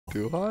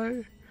Do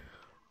I?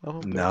 I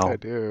don't think I No.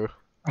 do.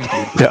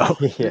 No.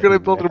 You're gonna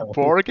build a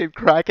board and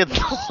crack it?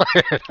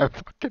 I'm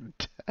fucking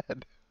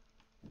dead.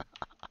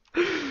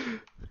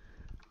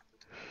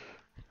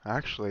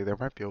 Actually, there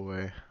might be a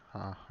way.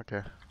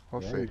 Okay.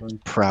 We'll Yeah, see. you're going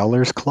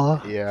Prowler's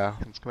Claw? Yeah,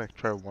 I'm just gonna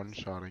try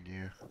one-shotting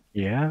you.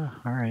 Yeah,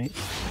 alright.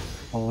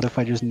 Well, what if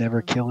I just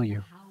never kill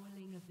you?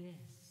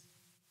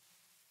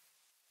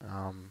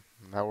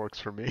 That works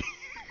for me.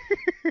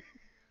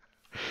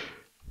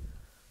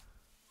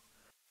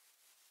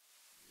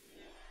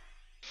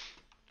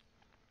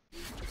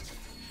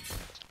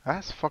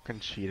 That's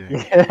fucking cheating.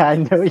 Yeah, I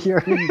know you're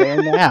in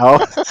there now.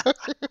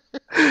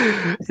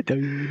 I know you're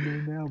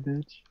in there now,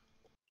 bitch.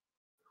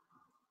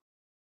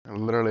 I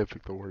literally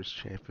picked the worst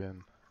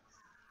champion.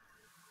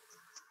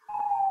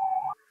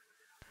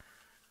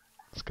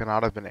 This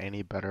cannot have been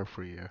any better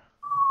for you.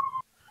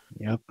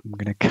 Yep, I'm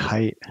gonna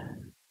kite.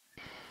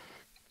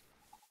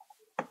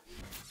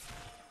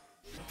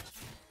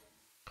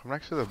 Come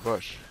next to the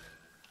bush.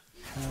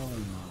 Hell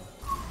no.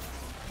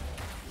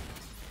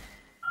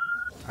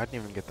 I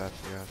didn't even get that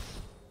CS.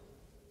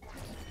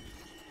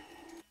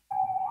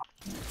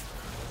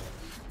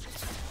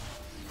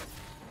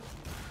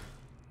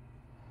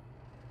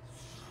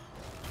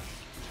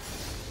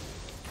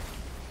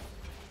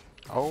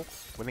 Oh,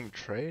 winning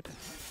trade?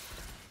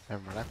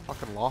 Never mind, I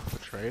fucking lost the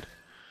trade.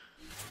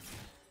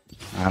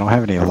 I don't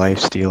have any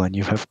lifesteal and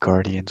you have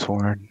Guardian's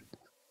Horn.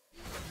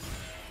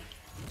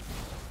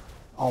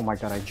 Oh my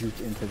god, I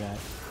juked into that.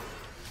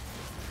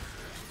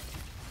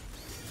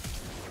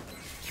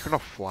 You're gonna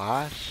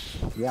flash?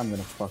 Yeah, I'm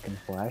gonna fucking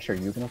flash. Are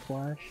you gonna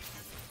flash?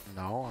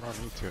 No, I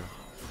don't need to.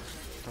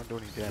 Don't do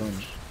any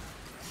damage.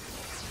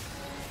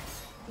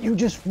 You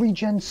just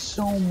regen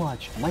so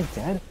much. Am I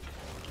dead?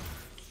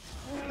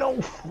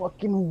 No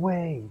fucking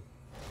way.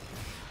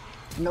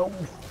 No,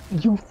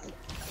 you.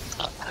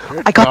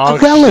 You're I got the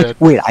dog relic!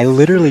 shit. Wait, I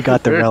literally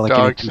got the You're relic and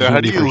dog it shit. didn't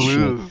How heal do me you for shit.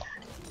 lose?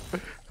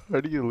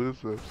 How do you lose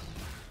this?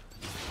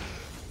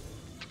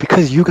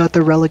 Because you got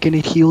the relic and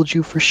it healed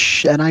you for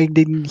shit, and I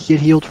didn't get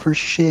healed for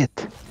shit.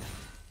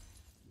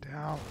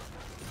 Damn.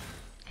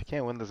 If you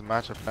can't win this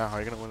matchup now, how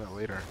are you gonna win it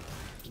later?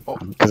 Oh,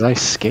 Because I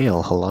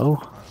scale, hello?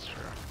 that's true.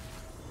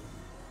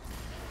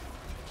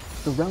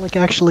 The relic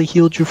actually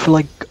healed you for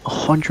like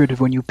 100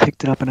 when you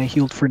picked it up and I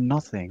healed for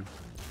nothing.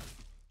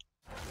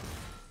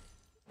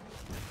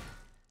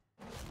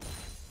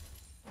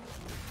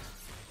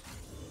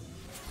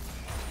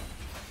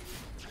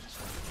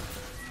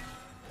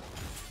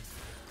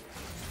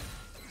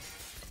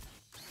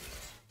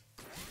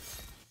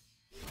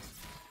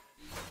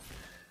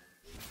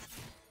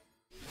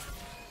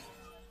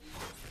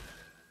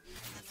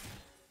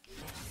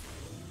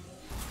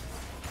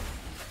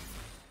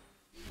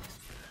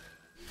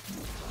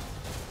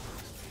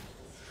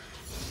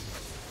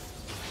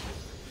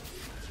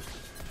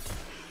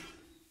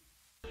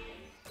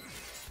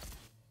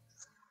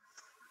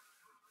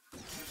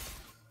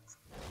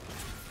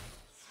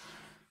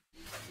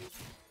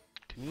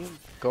 Can you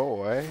go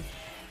away?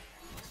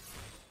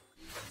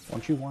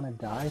 Don't you want to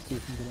die so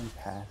you can get in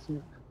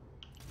passive?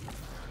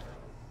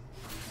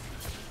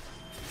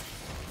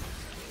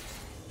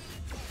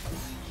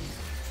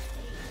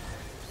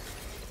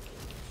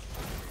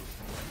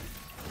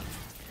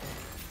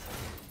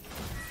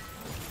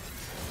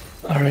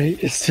 Alright,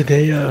 is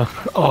today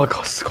all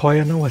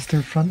quiet on the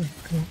Western Front?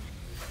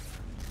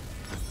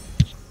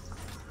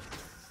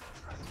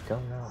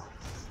 Don't know.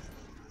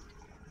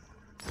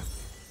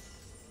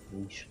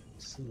 We shall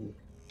see.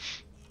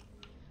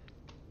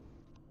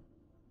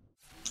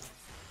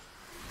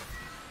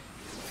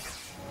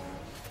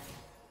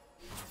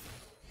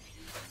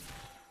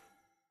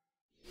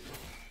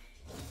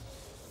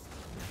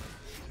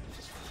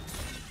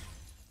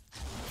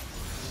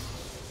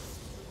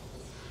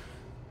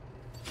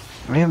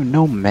 We have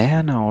no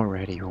mana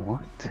already,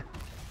 what?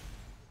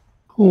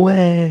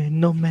 Way,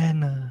 no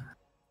mana.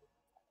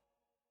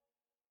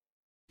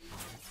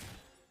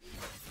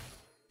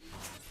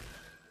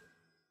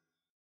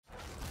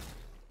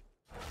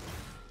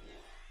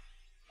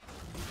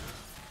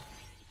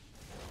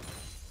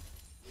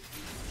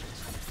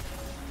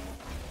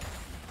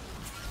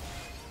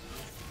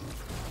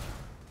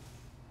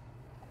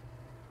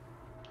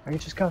 I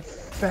just got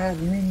fat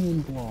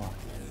minion block.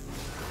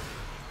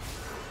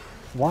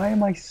 Why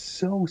am I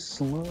so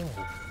slow?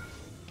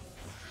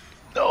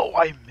 No,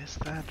 I missed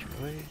that,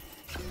 really?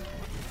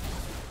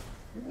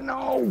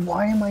 No,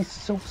 why am I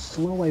so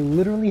slow? I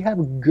literally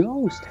have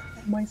Ghost.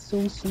 How am I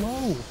so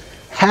slow?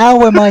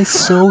 How am I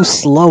so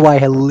slow?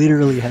 I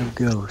literally have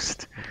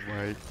Ghost.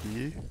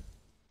 Mikey?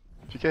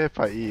 If you get hit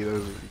by E,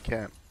 you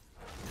can't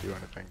do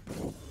anything.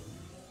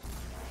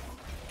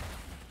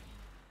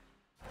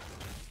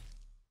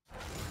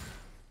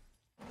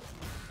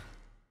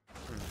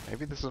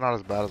 Maybe this is not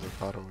as bad as I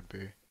thought it would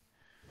be.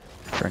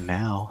 For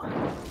now.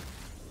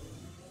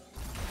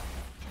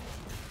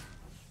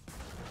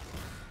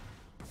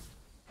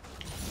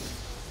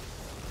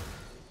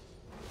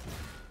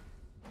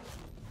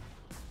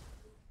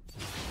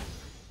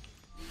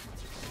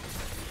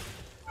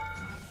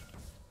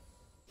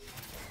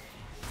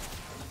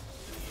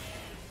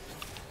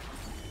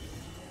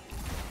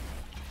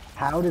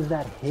 How does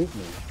that hit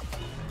me?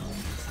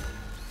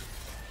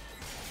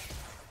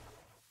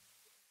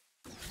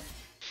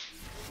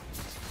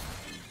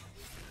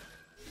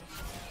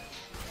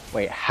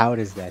 Wait, how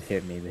does that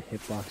hit me? The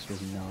hitbox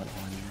was not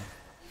on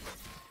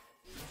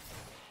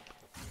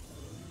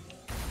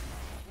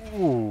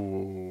me.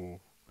 Ooh.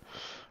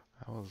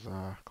 That was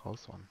a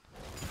close one.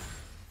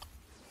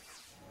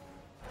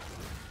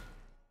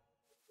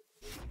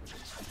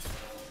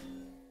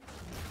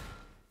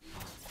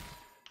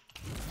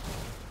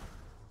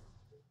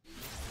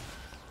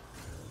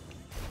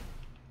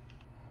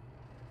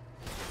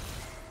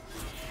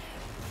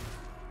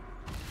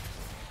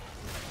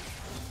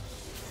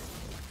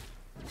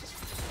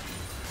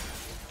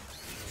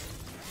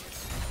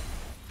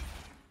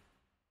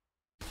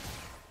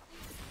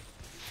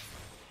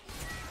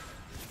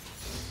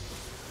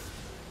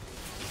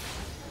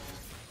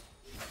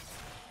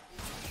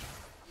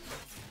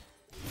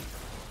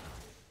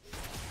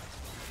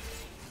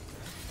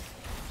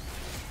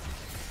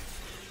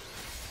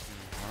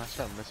 When I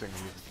start missing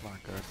these, it's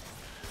not good.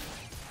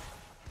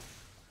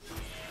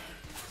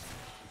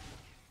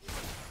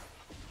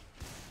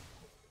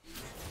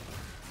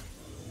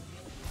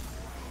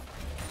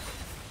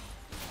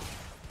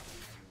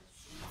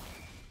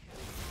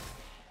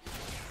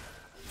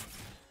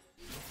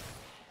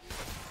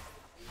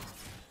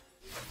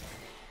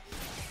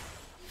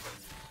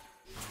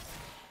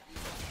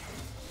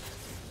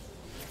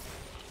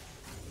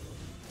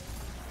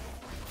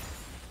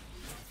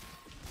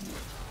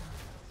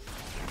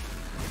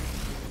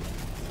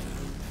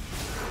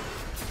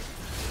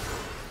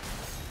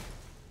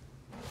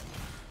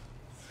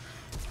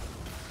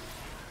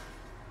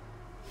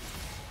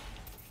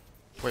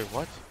 Wait,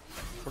 what?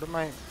 Where did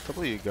my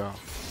W go? What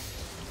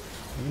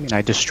do you mean?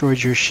 I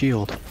destroyed your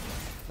shield.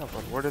 No,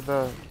 but where did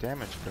the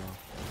damage go?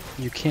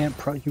 You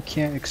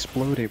can't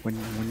explode it when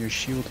your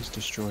shield is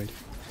destroyed.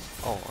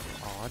 Oh,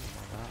 I didn't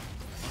know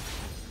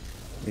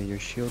that. Yeah, your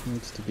shield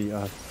needs to be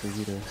up for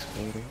you to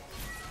explode it.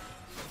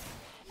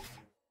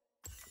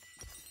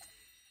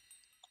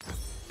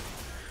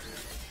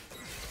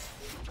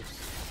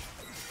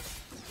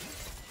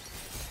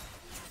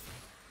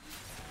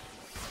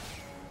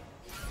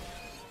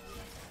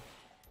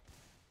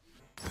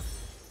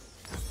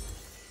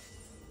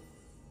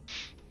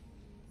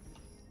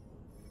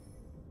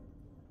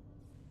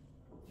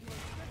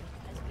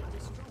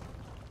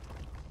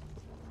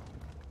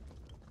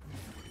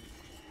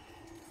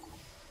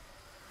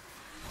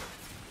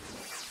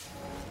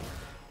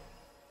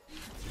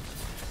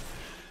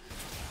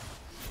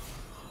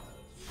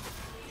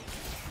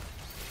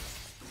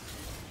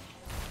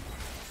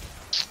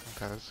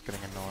 Okay, this is getting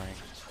annoying.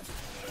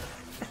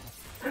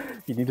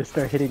 You need to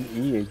start hitting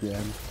E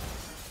again.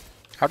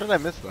 How did I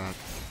miss that?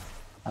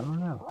 I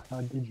don't know.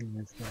 How did you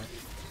miss that?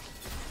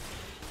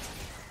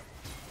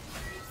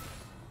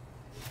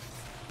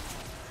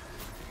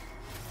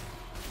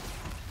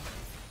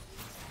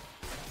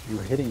 You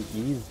were hitting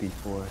E's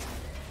before.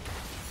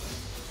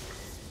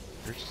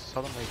 You're just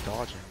suddenly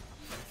dodging.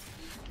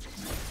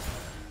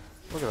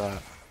 Look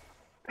at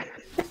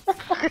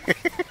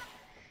that.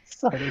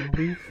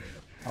 Suddenly?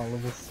 All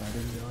of a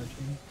sudden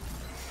dodging?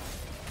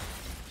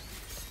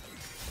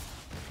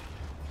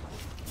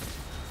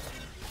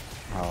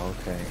 Oh,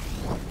 okay.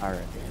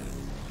 Alright.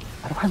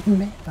 I don't have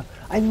mana.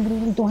 I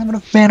literally don't have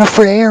enough mana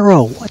for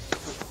arrow. What the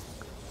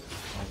fuck?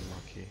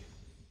 Unlucky.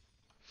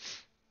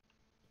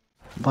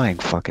 Buying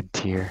fucking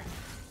tier.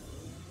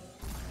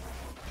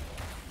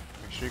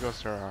 Make sure you go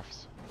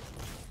Seraphs.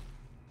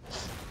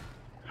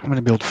 I'm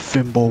gonna build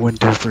Fimble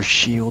Winter for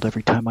shield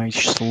every time I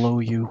slow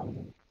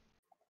you.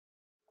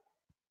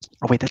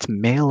 Oh wait, that's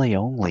melee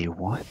only.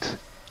 What?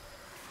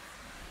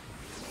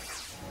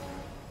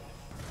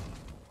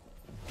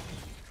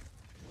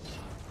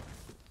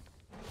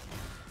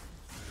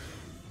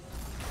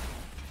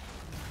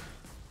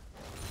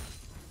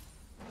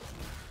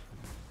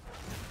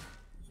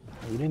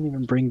 You didn't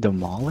even bring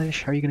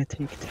Demolish? How are you gonna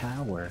take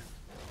Tower?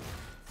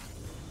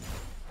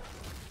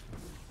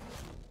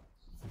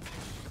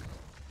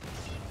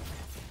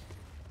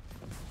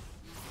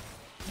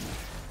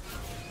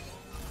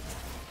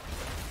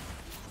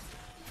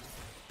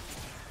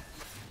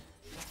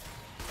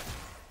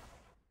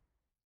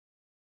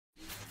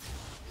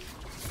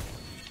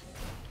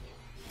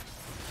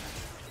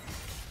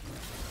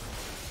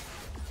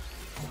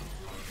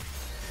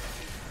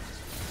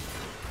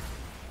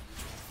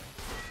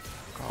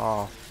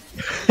 Oh,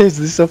 Is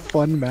this a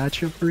fun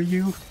matchup for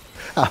you?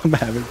 I'm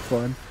having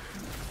fun.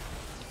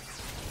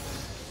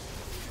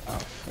 Oh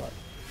fuck.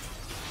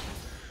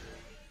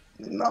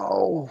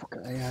 No!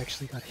 I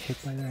actually got hit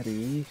by that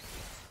E.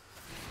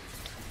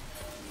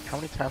 how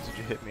many times did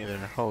you hit me there?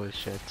 Holy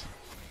shit.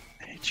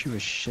 I hit you a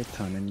shit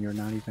ton and you're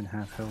not even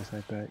half health, I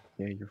bet.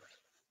 Yeah, you're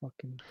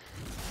fucking...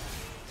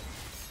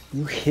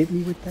 You hit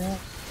me with that?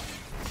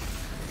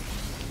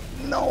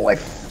 No,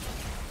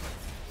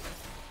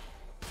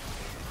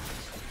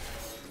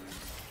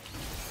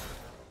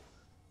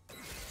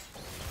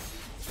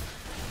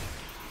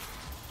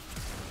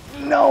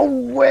 No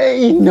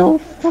way! No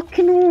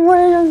fucking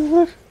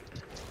way!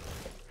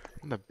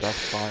 I'm the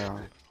best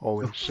Sion.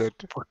 Holy The shit.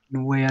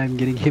 fucking way I'm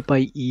getting hit by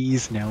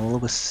E's now. All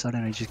of a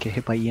sudden, I just get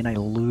hit by E and I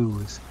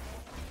lose.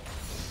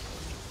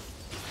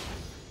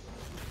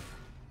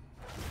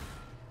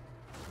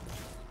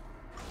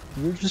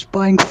 You're just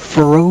buying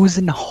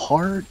Frozen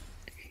Heart?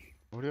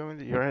 What do you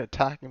mean? You're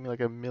attacking me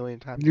like a million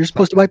times You're a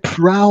supposed to buy second.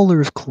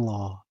 Prowler's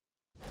Claw.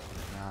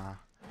 Nah.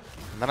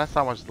 And then I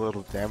saw how much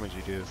little damage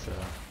you do,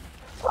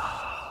 so.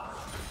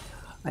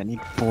 I need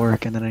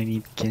Bork and then I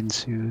need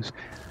Ginsu's.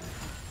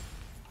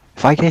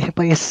 If I get hit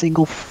by a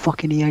single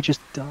fucking E, I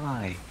just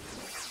die.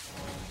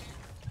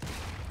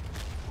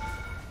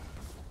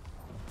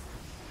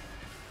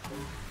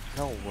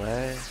 No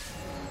way.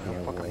 No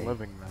I'm fucking way.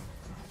 living them.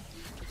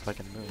 If I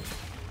can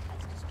move.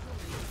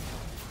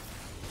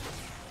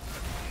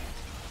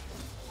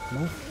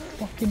 No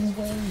fucking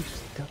way.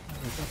 Just die.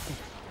 What the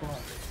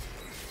fuck?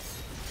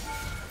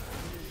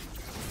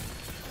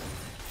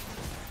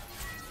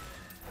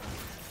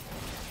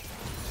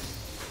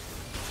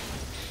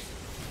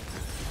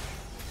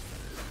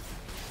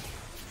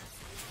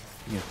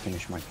 I'm gonna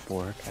finish my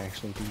fork. I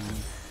actually do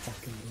need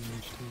fucking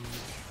damage to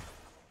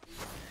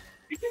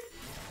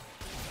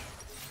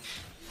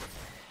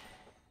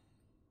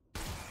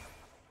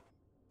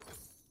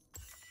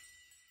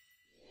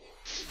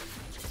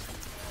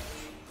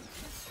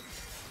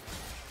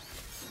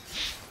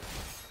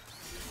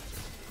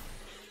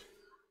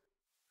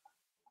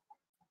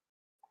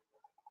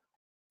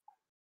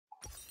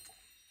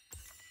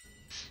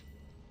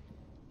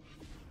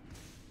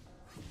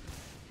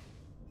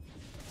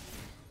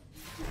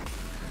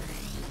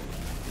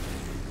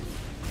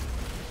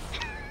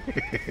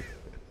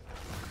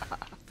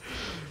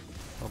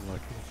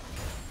Unlucky.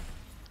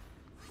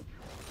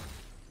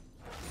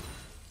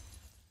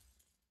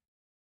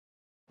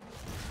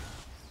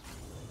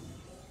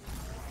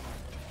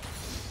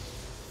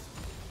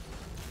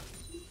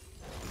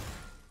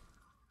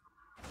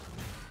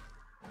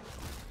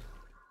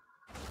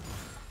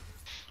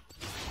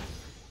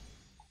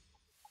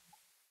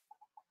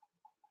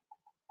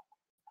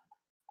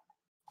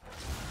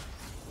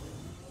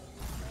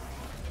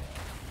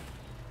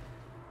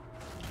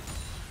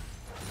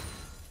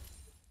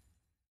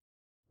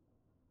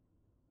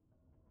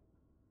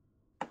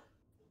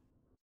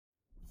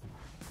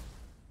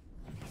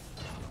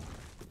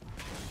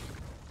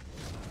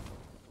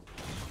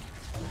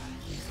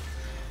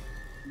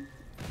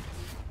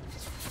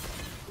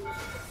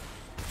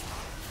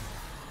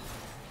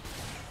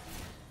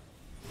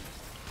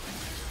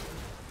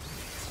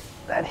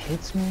 That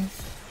hits me.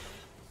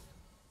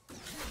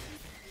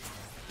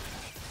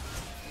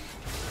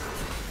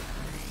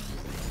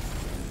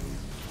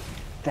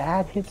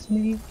 That hits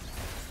me.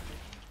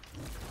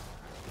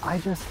 I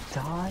just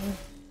die.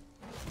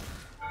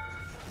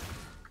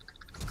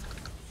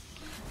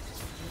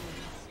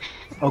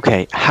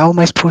 Okay, how am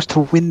I supposed to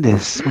win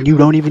this when you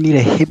don't even need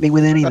to hit me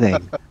with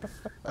anything?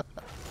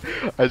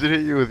 I did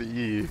hit you with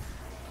E.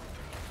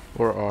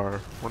 Or R.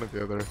 One or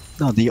the other.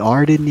 No, the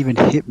R didn't even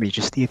hit me,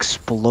 just the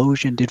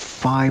explosion did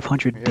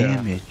 500 Yeah.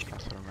 damage.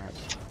 That's what I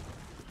meant.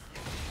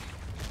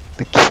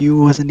 The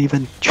Q wasn't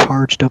even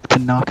charged up to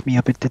knock me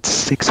up, it did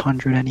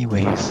 600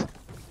 anyways.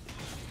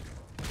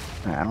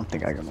 I don't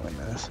think I can win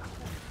this.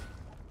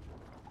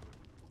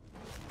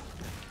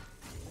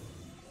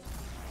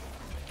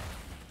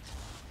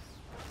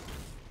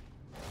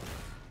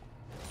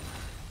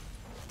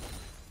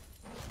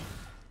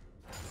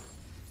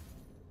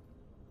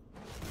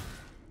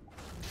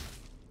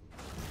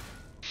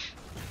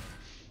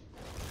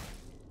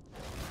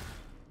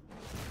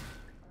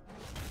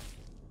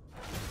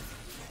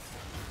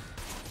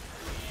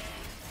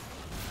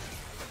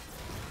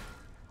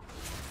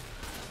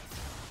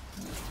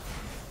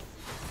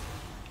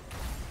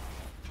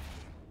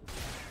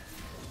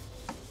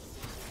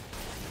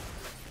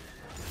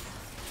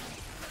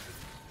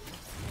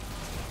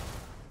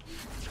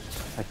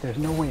 Like, there's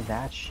no way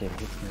that shit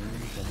hits me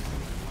either.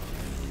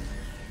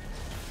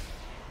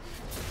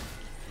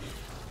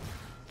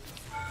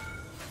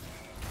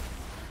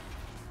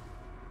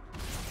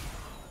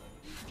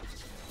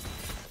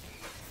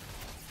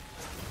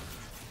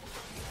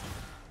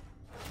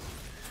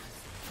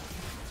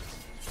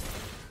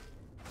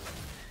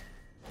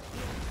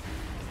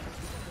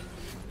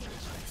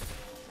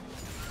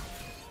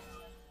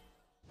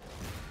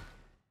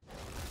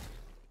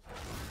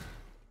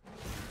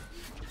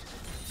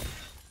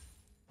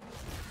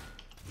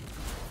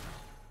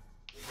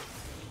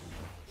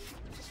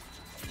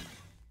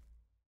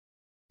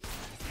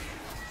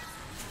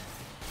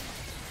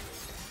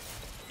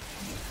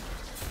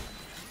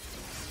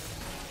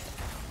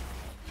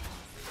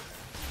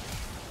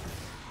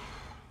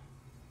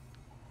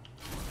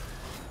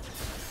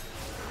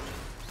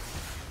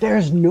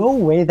 There's no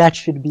way that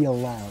should be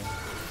allowed.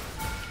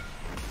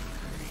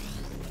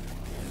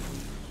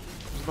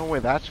 There's no way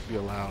that should be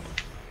allowed.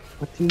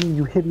 What do you mean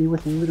you hit me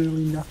with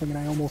literally nothing and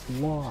I almost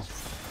lost?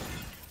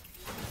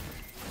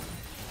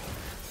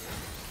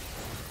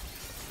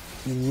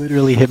 You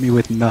literally hit me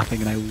with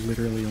nothing and I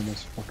literally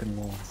almost fucking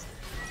lost.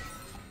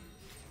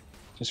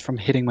 Just from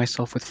hitting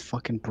myself with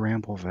fucking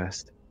Bramble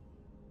Vest.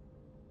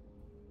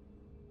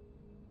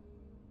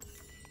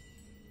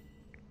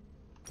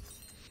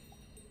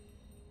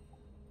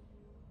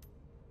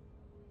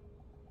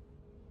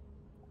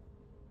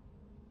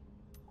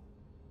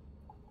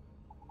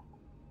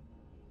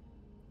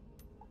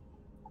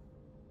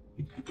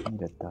 I need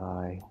to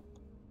die.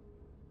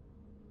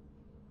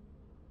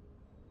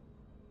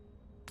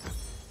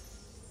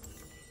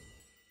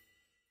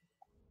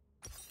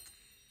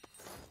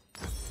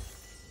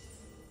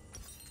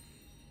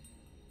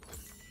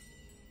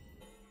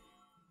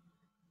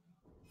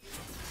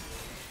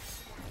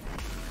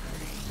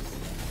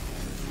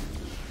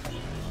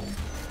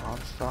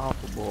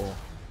 Unstoppable.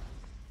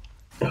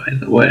 By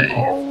the way,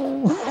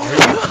 Are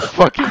you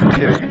fucking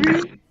kidding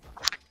me?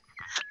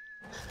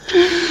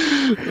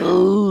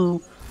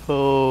 Oh.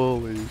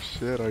 Holy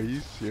shit, are you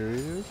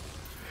serious?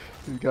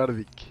 You gotta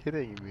be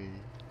kidding me.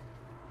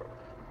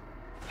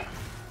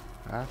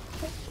 That's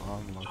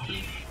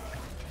unlucky.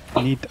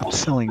 I'm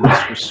selling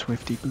this for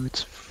Swifty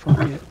boots. Fuck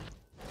it.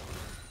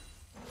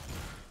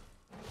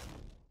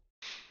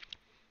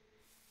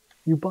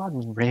 You bought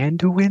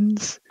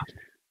Randuin's?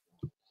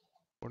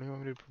 What do you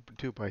want me to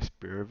do by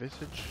Spirit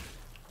Visage?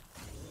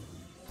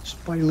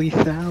 Just by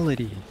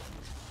lethality.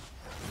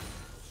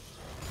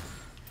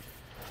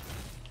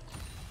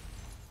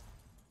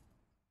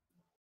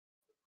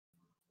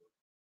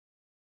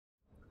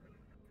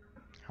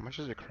 How much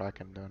has a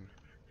Kraken done?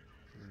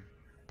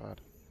 Bad.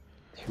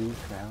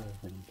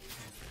 2,000.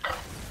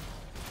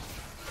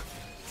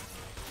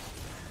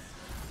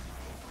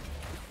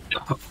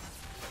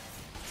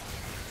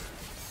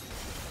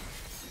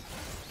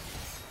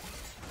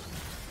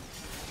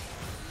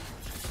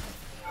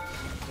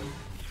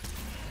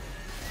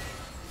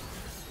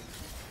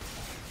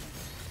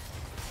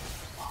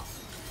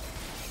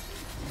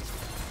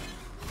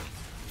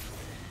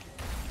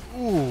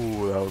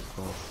 Ooh, that was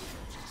close.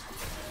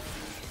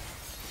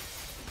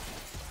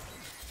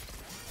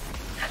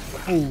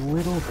 How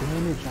little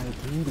damage I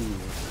do to you.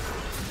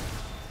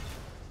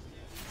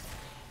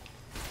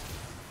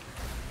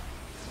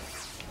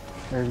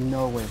 There's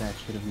no way that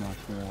should have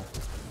knocked her up.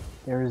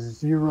 There is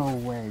zero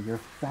way. You're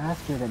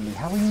faster than me.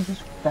 How are you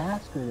just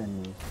faster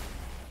than me?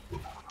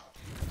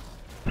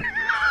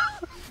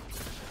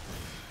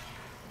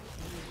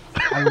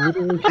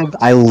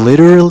 I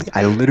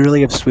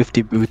literally have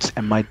Swifty boots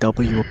and my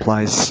W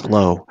applies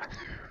slow.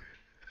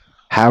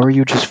 How are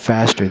you just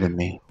faster than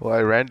me? Well,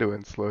 I ran to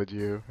and slowed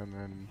you, and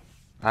then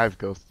I have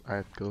ghost up,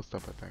 I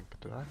think.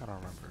 Did I? I don't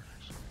remember.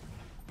 Actually.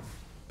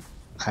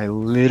 I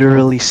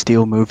literally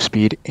steal move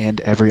speed and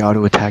every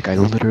auto attack I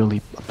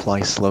literally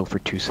apply slow for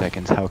 2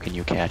 seconds. How can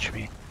you catch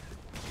me?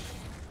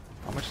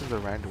 How much is the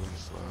Randuin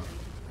slow?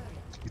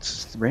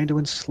 It's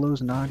Randuin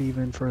slows not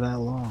even for that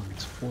long.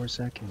 It's 4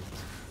 seconds.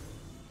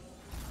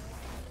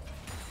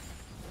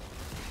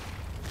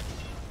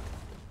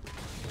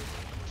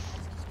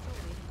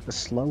 The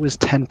slow is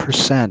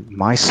 10%.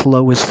 My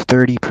slow is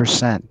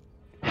 30%.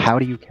 How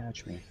do you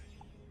catch me?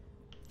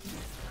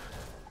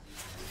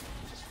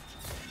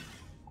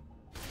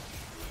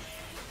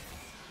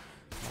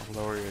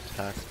 I'll lower your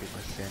attack speed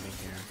by standing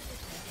here.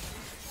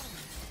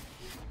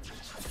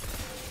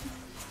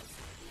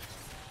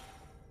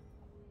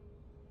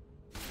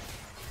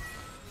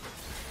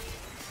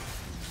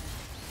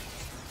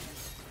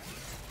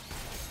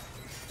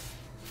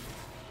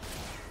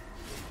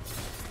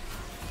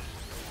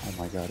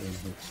 Oh my god, it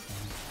hits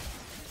fine.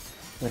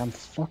 Wait, I'm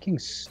fucking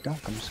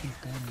stuck. I'm so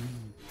damn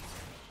mean.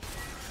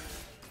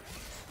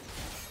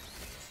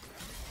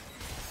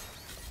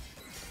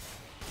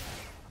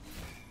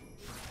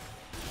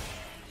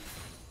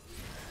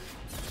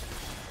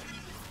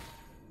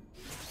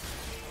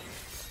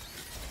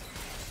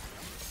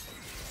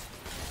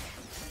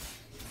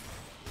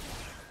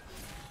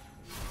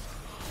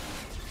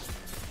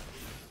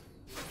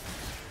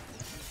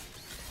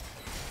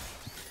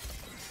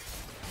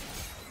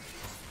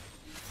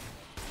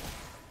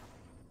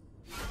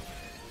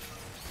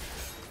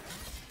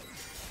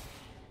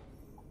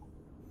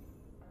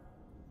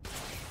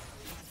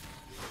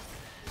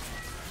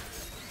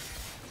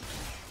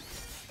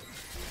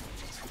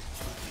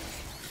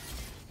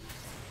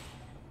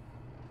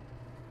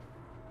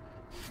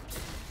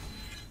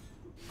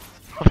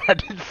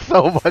 That did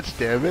so much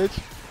damage.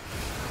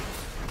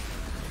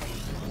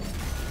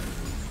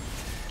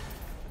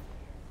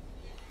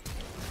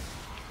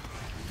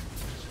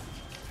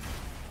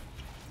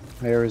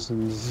 There is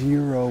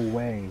zero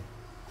way.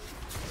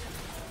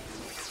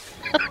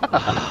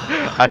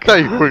 I thought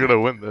you were gonna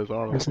win this, There's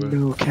honestly.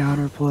 no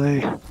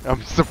counterplay.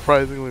 I'm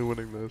surprisingly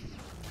winning this.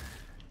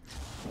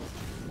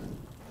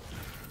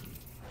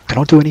 I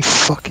don't do any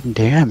fucking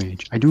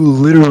damage. I do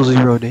literal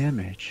 0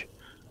 damage.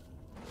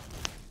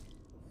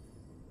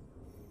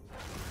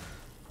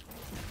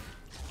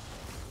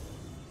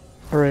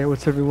 Alright,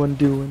 what's everyone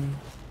doing?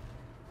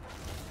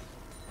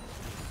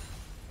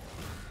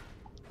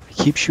 I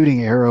keep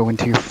shooting arrow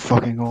into your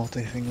fucking ult.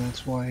 I think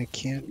that's why I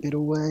can't get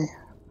away.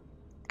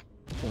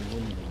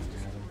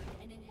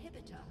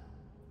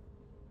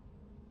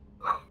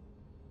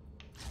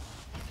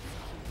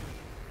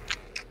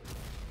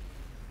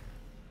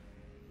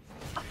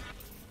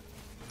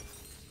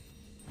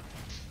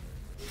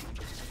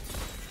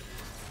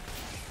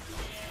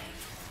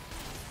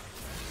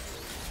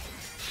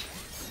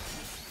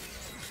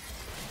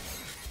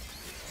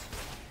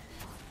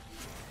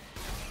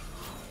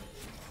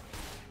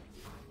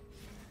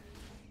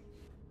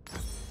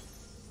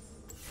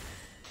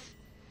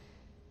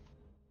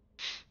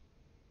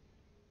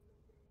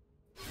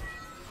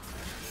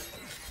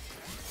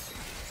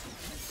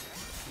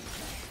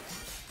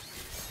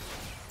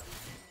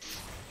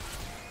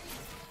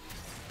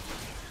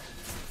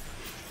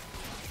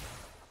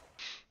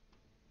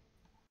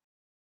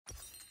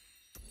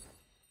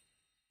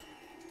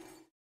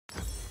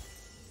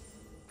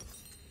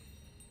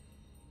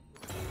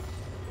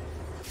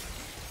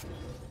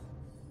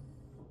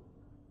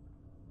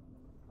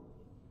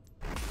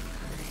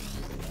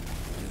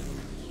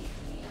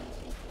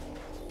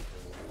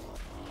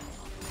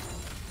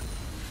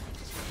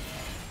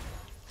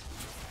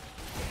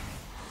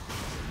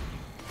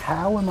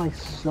 How am I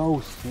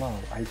so slow?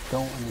 I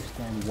don't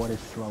understand what is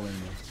slowing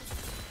me.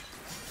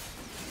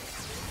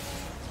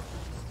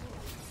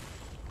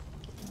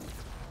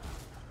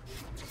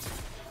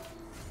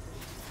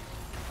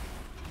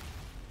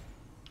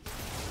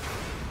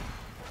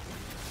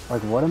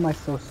 Like, what am I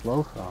so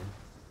slow from?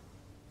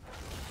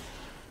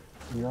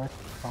 You're at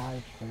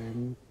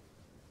 5:30.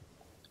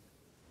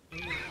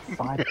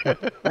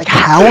 5:20. Like,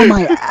 how am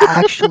I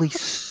actually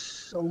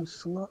so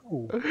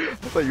slow? I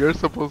thought you were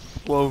supposed to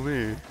slow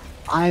me.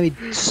 I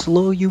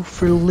slow you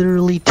for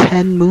literally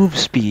 10 move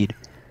speed.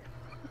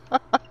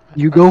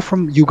 You go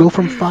from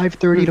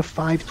 5:30 to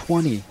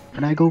 5:20,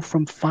 and I go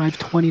from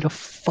 5:20 to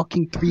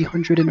fucking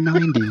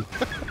 390.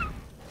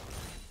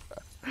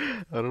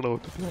 I don't know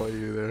what to tell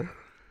you there.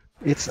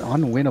 It's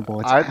unwinnable.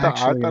 It's I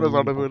actually thought it was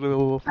unwinnable.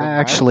 unwinnable from my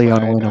Actually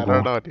side. I don't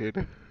unwinnable. know,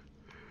 dude.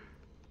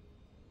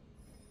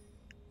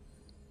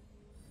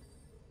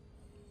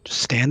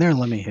 Just stand there and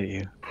let me hit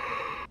you.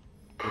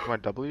 With my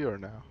W or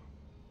no?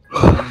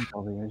 I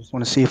just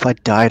want to see if I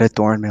die to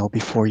Thornmail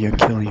before you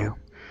kill you.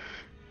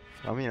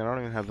 I mean, I don't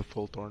even have the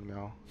full thorn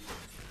mail.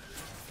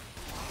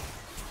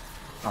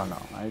 Oh no,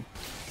 I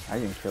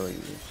can kill you.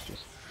 It's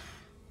just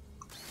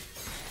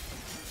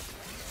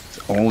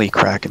only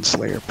Kraken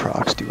Slayer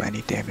procs do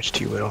any damage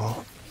to you at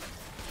all.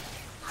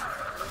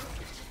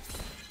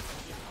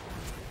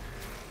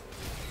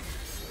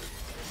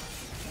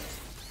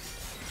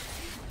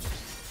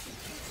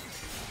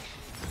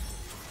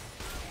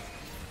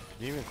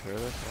 Can you even clear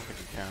this? I don't think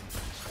you can.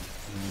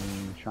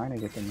 I'm trying to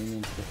get the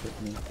minions to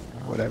hit me.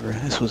 Whatever,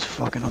 this was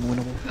fucking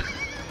unwinnable.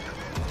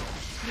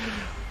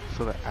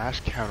 So the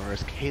Ashe counter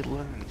is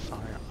Caitlyn and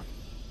Sion.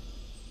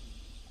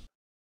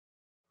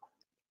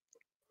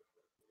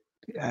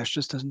 Ashe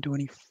just doesn't do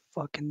any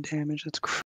fucking damage. That's crazy.